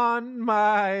want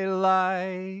my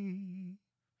life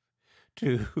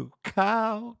to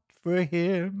count for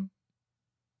him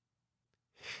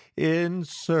in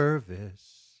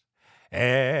service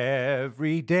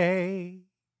every day,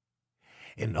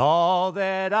 in all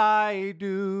that I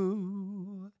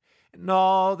do, in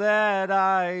all that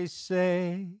I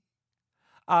say.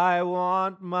 I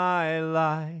want my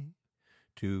life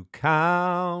to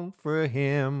count for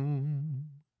him.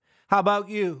 How about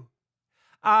you?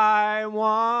 I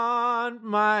want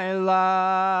my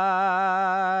life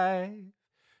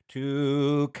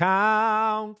to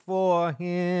count for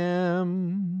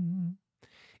him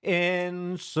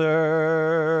in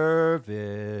service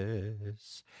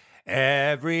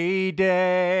every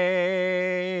day,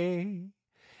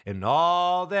 in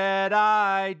all that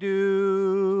I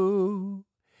do,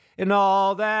 in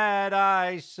all that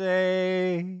I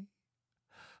say.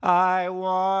 I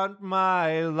want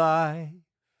my life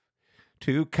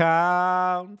to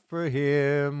count for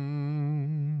him.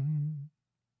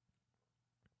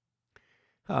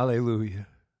 Hallelujah.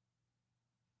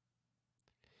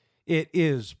 It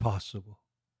is possible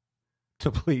to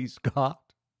please God.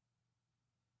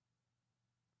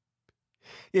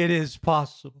 It is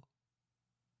possible.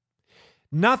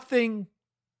 Nothing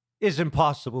is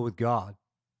impossible with God.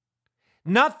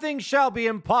 Nothing shall be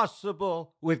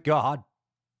impossible with God.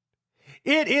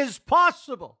 It is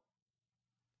possible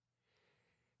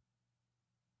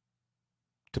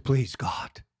to please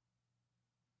God.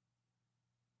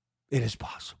 It is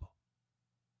possible.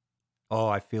 Oh,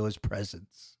 I feel his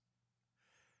presence.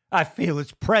 I feel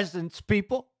his presence,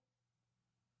 people.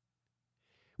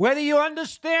 Whether you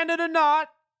understand it or not,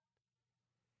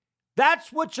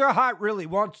 that's what your heart really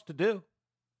wants to do,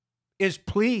 is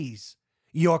please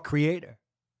your Creator.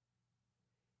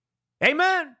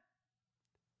 Amen.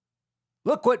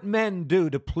 Look what men do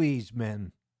to please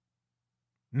men.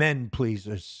 Men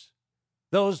pleasers.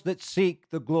 Those that seek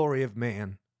the glory of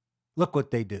man. Look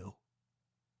what they do.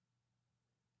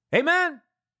 Amen?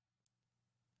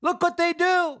 Look what they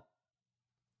do.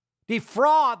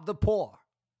 Defraud the poor.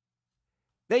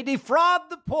 They defraud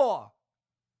the poor.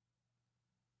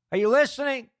 Are you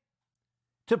listening?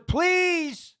 To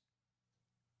please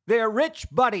their rich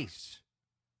buddies.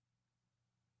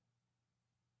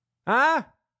 Huh?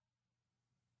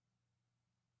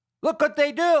 Look what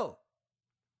they do.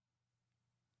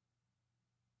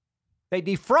 They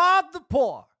defraud the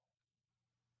poor.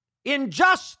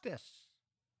 Injustice.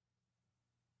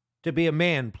 To be a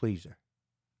man pleaser.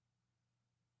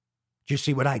 Do you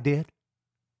see what I did?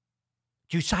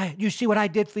 Do you see what I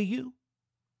did for you?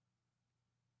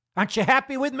 Aren't you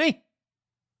happy with me?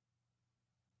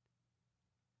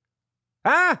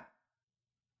 Huh?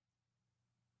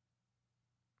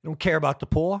 You don't care about the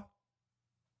poor?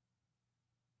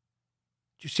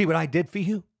 Do you see what I did for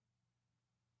you?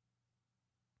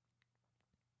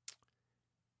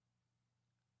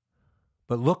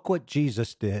 But look what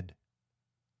Jesus did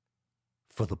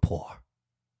for the poor.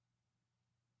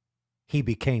 He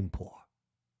became poor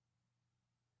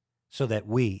so that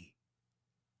we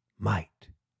might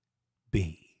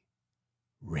be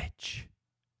rich.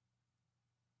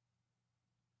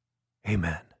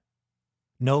 Amen.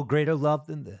 No greater love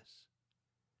than this,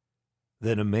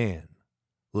 than a man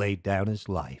laid down his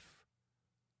life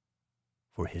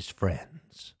for his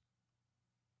friends.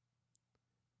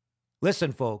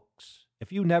 Listen, folks,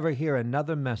 if you never hear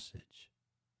another message,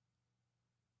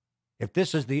 if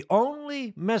this is the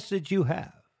only message you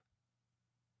have,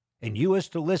 and you is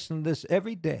to listen to this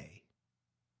every day,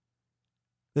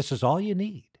 this is all you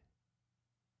need.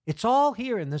 It's all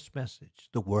here in this message,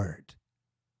 the Word,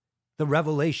 the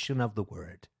revelation of the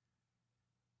Word.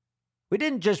 We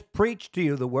didn't just preach to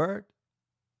you the Word.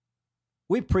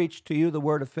 We preached to you the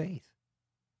Word of faith.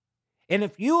 And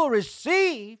if you will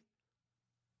receive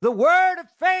the Word of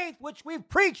faith which we've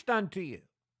preached unto you,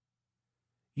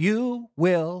 you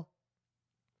will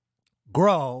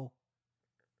grow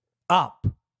up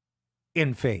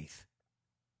in faith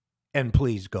and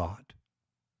please God.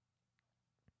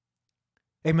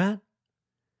 Amen?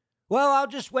 Well, I'll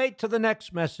just wait till the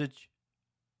next message.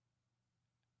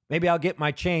 Maybe I'll get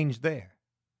my change there.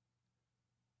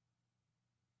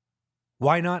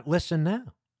 Why not listen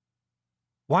now?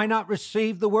 Why not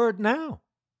receive the Word now?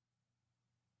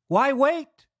 Why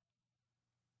wait?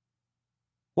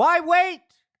 Why wait?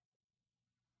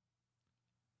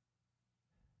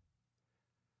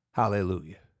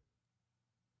 Hallelujah.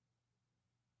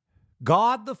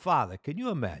 God the Father, can you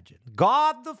imagine?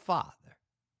 God the Father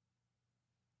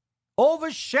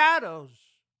overshadows,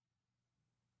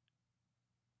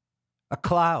 a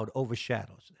cloud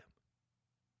overshadows them.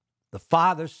 The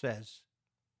Father says,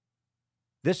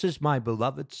 "This is my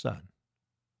beloved Son,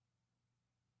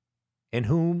 in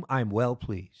whom I'm well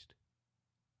pleased.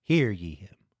 Hear ye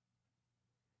him."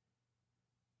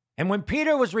 And when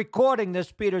Peter was recording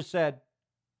this, Peter said,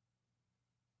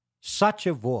 "Such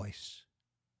a voice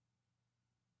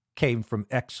came from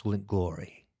excellent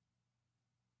glory."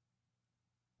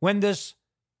 When this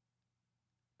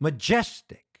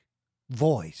majestic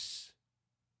voice,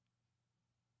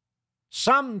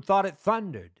 some thought it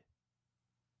thundered.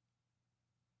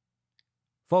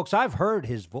 Folks, I've heard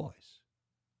his voice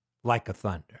like a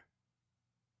thunder.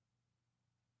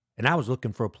 And I was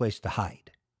looking for a place to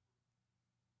hide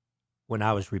when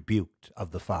I was rebuked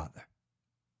of the Father.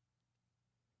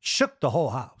 Shook the whole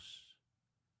house.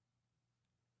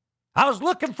 I was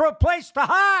looking for a place to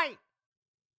hide.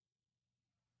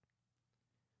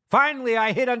 Finally,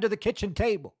 I hid under the kitchen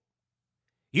table.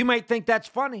 You might think that's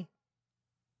funny,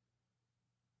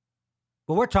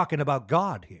 but we're talking about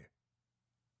God here.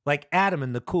 Like Adam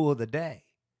in the cool of the day.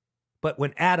 But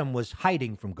when Adam was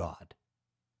hiding from God.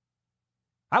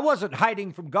 I wasn't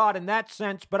hiding from God in that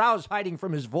sense, but I was hiding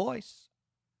from his voice.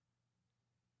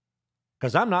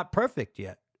 Because I'm not perfect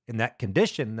yet in that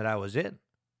condition that I was in.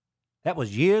 That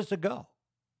was years ago.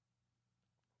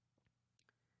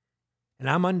 And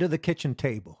I'm under the kitchen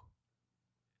table.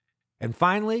 And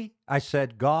finally, I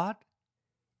said, "God,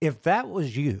 if that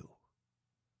was you,"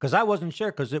 because I wasn't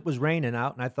sure, because it was raining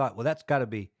out, and I thought, well, that's got to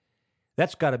be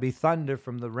thunder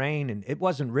from the rain, and it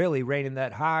wasn't really raining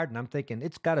that hard, and I'm thinking,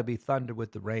 it's got to be thunder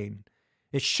with the rain.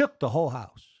 It shook the whole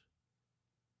house.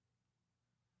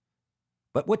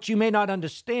 But what you may not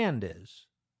understand is,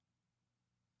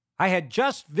 I had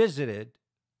just visited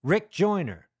Rick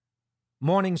Joyner,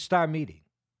 Morning Star meeting.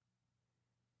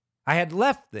 I had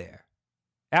left there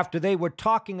after they were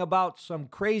talking about some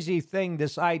crazy thing,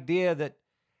 this idea that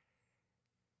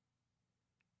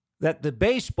the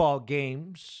baseball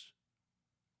games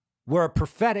were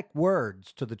prophetic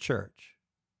words to the church.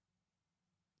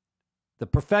 the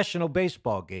professional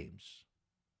baseball games.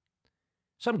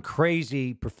 Some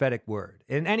crazy prophetic word.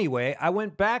 And anyway, I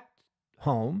went back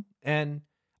home and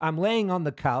I'm laying on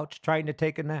the couch trying to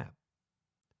take a nap.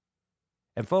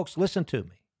 And folks, listen to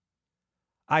me.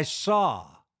 I saw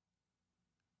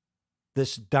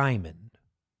this diamond,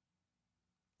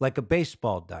 like a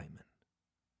baseball diamond,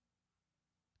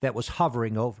 that was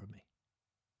hovering over me.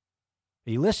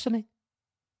 Are you listening?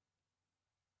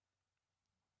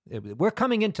 We're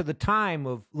coming into the time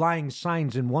of lying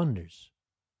signs and wonders.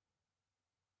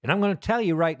 And I'm going to tell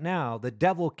you right now, the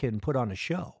devil can put on a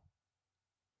show.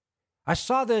 I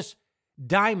saw this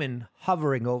diamond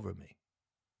hovering over me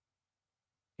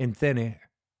in thin air.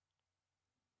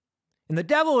 And the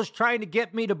devil was trying to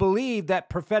get me to believe that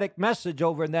prophetic message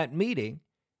over in that meeting,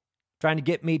 trying to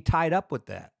get me tied up with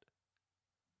that.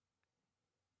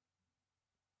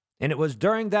 And it was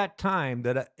during that time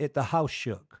that the house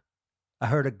shook. I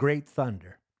heard a great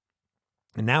thunder.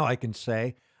 And now I can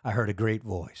say I heard a great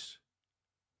voice.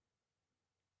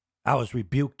 I was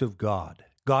rebuked of God.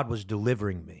 God was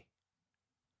delivering me.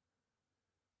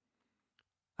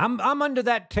 I'm under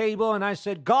that table and I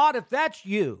said, God, if that's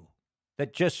you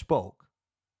that just spoke,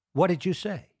 what did you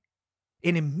say?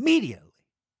 And immediately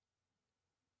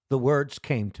the words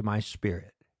came to my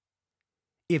spirit.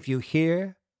 If you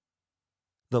hear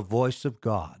the voice of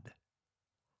God,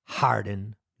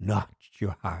 harden not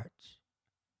your hearts.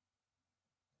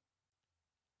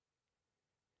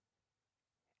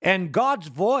 And God's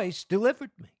voice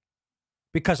delivered me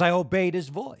because I obeyed his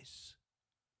voice.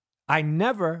 I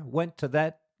never went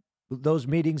to those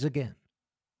meetings again.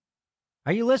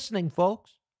 Are you listening,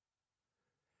 folks?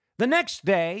 The next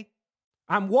day,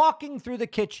 I'm walking through the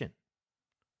kitchen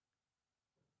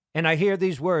and I hear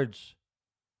these words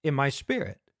in my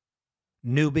spirit,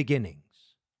 new beginnings.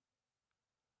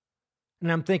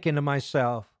 And I'm thinking to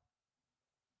myself,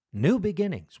 new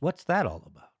beginnings, what's that all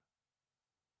about?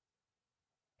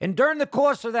 And during the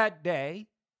course of that day,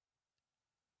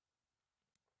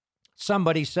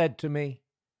 somebody said to me,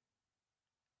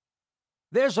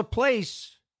 there's a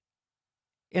place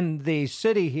in the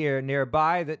city here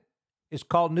nearby that is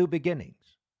called New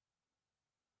Beginnings.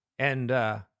 And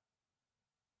I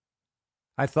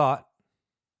thought,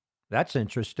 that's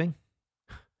interesting.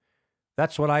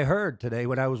 That's what I heard today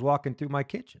when I was walking through my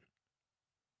kitchen.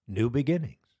 New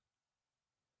beginnings.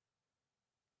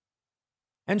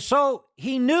 And so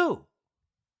he knew.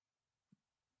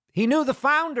 He knew the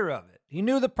founder of it. He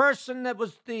knew the person that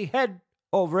was the head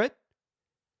over it.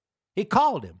 He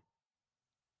called him.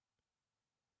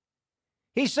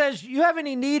 He says, you have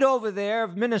any need over there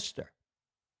of minister?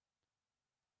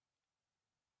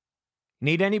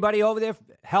 Need anybody over there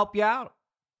help you out?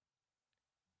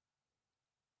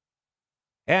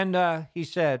 And he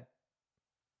said,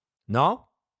 no.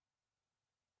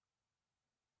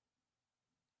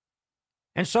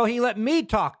 And so he let me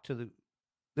talk to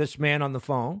this man on the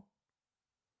phone.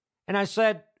 And I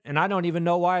said, and I don't even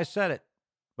know why I said it,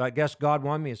 but I guess God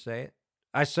wanted me to say it.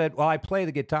 I said, well, I play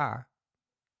the guitar.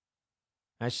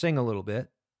 I sing a little bit.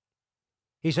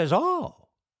 He says, oh,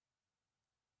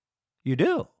 you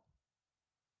do?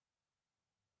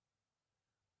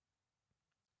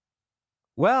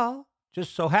 Well,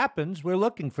 just so happens we're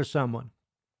looking for someone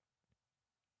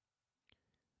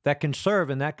that can serve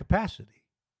in that capacity.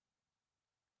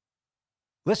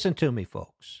 Listen to me,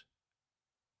 folks.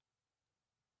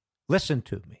 Listen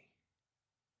to me.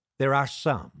 There are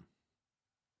some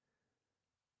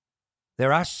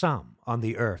on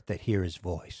the earth that hear his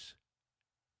voice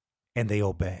and they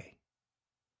obey.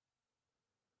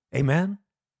 Amen?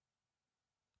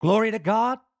 Glory to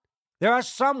God. There are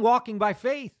some walking by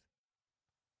faith.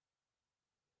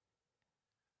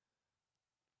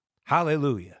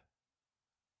 Hallelujah.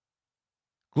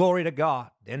 Glory to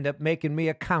God. End up making me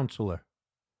a counselor.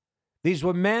 These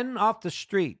were men off the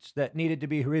streets that needed to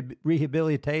be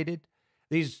rehabilitated.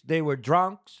 They were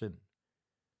drunks and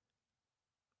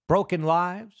broken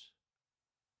lives.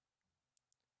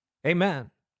 Amen.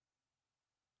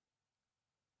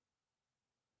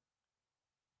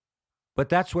 But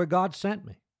that's where God sent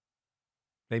me.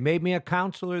 They made me a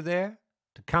counselor there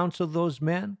to counsel those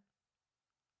men.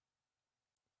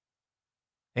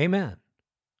 Amen.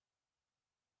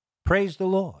 Praise the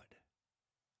Lord.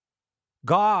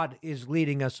 God is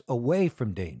leading us away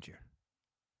from danger.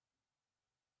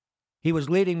 He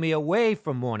was leading me away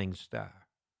from Morning Star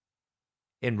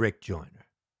in Rick Joyner.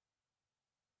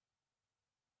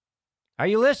 Are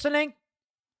you listening?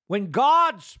 When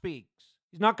God speaks,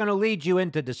 he's not going to lead you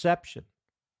into deception.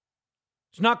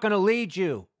 He's not going to lead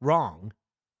you wrong.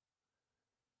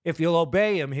 If you'll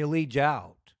obey him, he'll lead you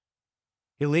out.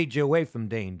 He'll lead you away from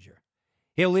danger.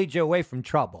 He'll lead you away from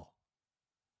trouble.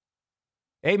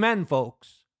 Amen,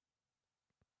 folks.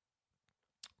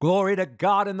 Glory to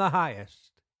God in the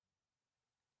highest.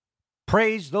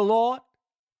 Praise the Lord.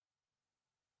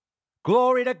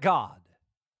 Glory to God.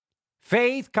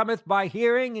 Faith cometh by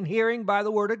hearing, and hearing by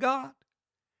the word of God.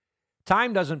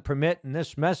 Time doesn't permit in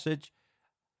this message,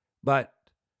 but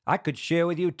I could share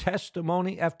with you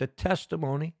testimony after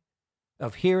testimony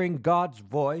of hearing God's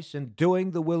voice and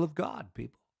doing the will of God,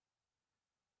 people.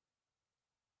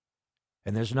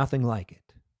 And there's nothing like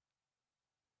it.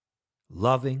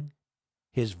 Loving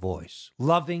his voice,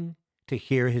 loving to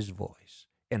hear his voice,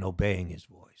 and obeying his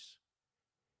voice.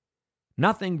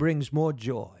 Nothing brings more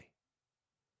joy.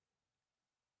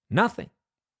 Nothing.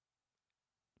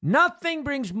 Nothing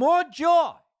brings more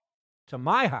joy to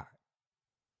my heart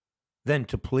than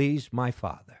to please my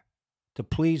Father, to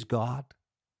please God.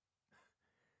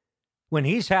 When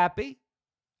he's happy,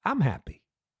 I'm happy.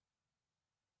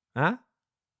 Huh?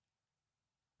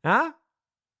 Huh?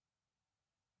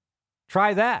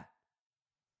 Try that.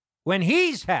 When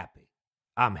he's happy,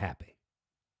 I'm happy.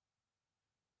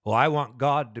 Well, I want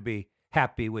God to be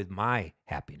happy with my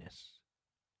happiness.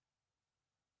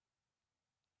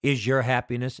 Is your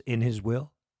happiness in his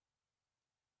will?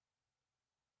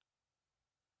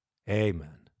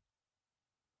 Amen.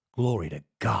 Glory to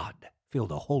God. Feel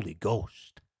the Holy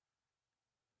Ghost.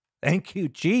 Thank you,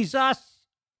 Jesus.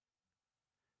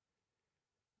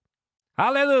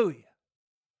 Hallelujah.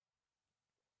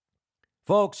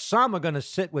 Folks, some are going to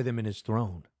sit with him in his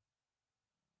throne.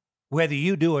 Whether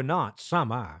you do or not,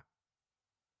 some are.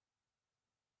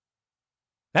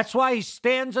 That's why he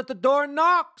stands at the door and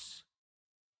knocks.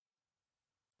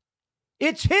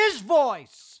 It's his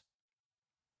voice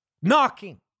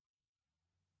knocking.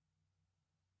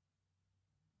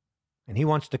 And he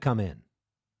wants to come in.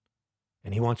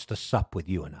 And he wants to sup with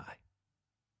you and I.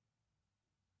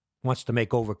 He wants to make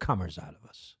overcomers out of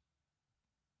us.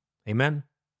 Amen?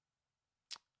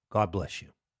 God bless you.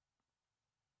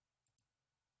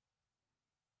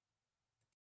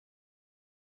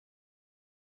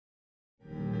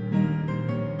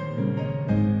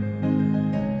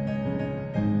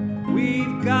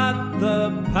 We've got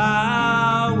the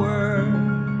power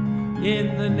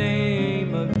in the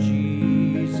name of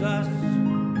Jesus.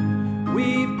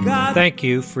 We've got Thank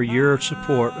you for your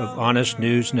support of Honest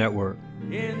News Network.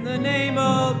 in the name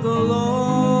of the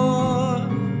Lord,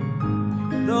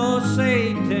 though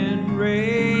Satan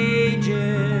reigns.